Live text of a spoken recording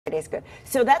It is good.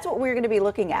 So that's what we're going to be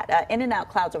looking at, in and out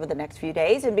clouds over the next few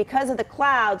days. And because of the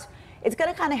clouds, it's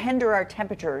going to kind of hinder our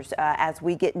temperatures as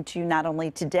we get into not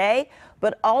only today,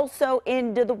 but also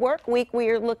into the work week. We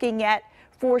are looking at,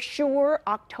 for sure,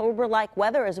 October-like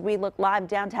weather as we look live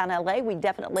downtown LA. We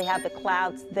definitely have the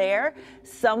clouds there.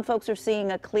 Some folks are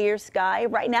seeing a clear sky.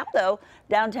 Right now, though,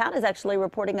 downtown is actually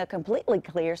reporting a completely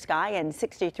clear sky and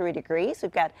 63 degrees.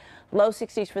 We've got low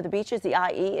 60s for the beaches. The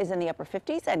IE is in the upper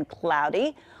 50s and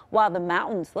cloudy, while the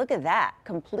mountains, look at that,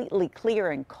 completely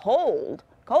clear and cold.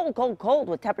 Cold, cold, cold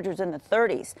with temperatures in the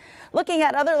 30s. Looking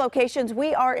at other locations,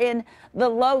 we are in the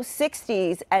low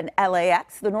 60s at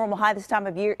LAX. The normal high this time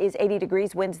of year is 80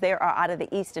 degrees. Winds there are out of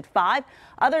the east at 5.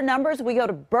 Other numbers, we go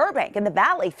to Burbank in the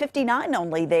valley, 59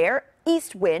 only there.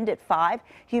 East wind at 5.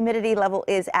 Humidity level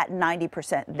is at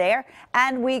 90% there.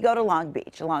 And we go to Long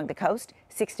Beach along the coast,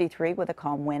 63 with a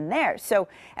calm wind there. So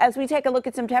as we take a look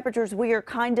at some temperatures, we are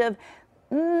kind of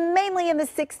mainly in the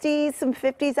 60s, some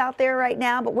 50s out there right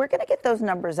now, but we're going to get those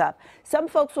numbers up. Some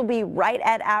folks will be right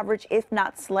at average, if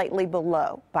not slightly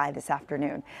below by this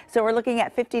afternoon. So we're looking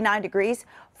at 59 degrees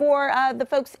for the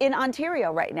folks in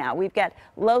Ontario right now. We've got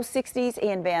low 60s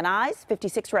in Van Nuys,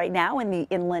 56 right now in the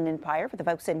Inland Empire for the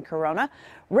folks in Corona.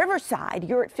 Riverside,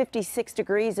 you're at 56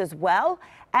 degrees as well.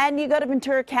 And you go to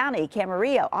Ventura County,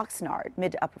 Camarillo, Oxnard,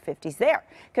 mid to upper 50s there.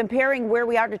 Comparing where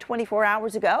we are to 24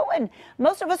 hours ago, and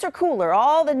most of us are cooler.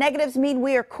 All the negatives mean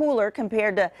we are cooler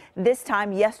compared to this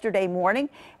time yesterday morning.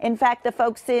 In fact, the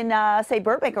folks in, say,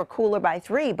 Burbank are cooler by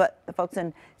 3, but the folks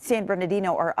in San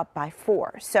Bernardino are up by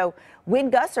 4. So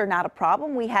wind gusts are not a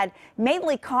problem. We had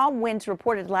mainly calm winds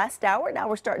reported last hour. Now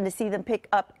we're starting to see them pick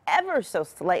up ever so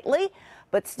slightly.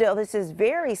 But still, this is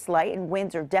very slight, and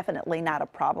winds are definitely not a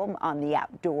problem on the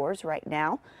outdoors right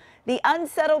now. The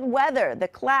unsettled weather, the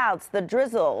clouds, the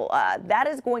drizzle, that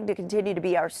is going to continue to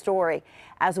be our story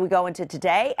as we go into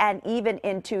today and even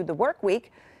into the work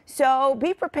week. So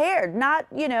be prepared. Not,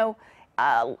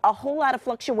 a whole lot of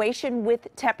fluctuation with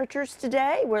temperatures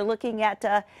today. We're looking at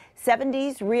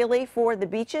 70s really for the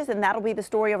beaches, and that'll be the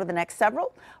story over the next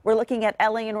several. We're looking at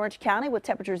LA and Orange County with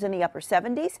temperatures in the upper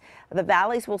 70s. The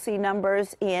valleys will see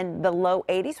numbers in the low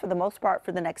 80s for the most part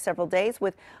for the next several days,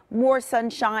 with more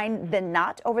sunshine than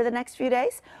not over the next few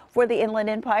days. For the Inland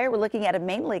Empire, we're looking at a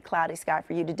mainly cloudy sky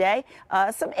for you today.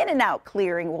 Some in and out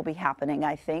clearing will be happening,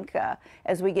 I think.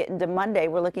 As we get into Monday,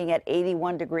 we're looking at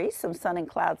 81 degrees, some sun and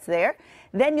clouds there.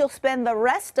 Then you'll spend the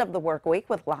rest of the work week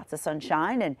with lots of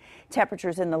sunshine and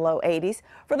temperatures in the low 80s.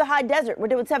 For the high desert, we're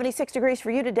doing 76 degrees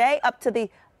for you today, up to the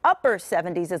upper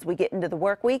 70s as we get into the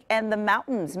work week. And the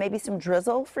mountains, maybe some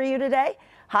drizzle for you today.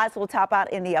 Highs will top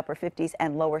out in the upper 50s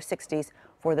and lower 60s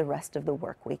for the rest of the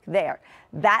work week there.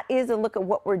 That is a look at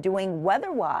what we're doing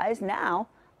weather-wise. Now,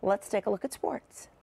 let's take a look at sports.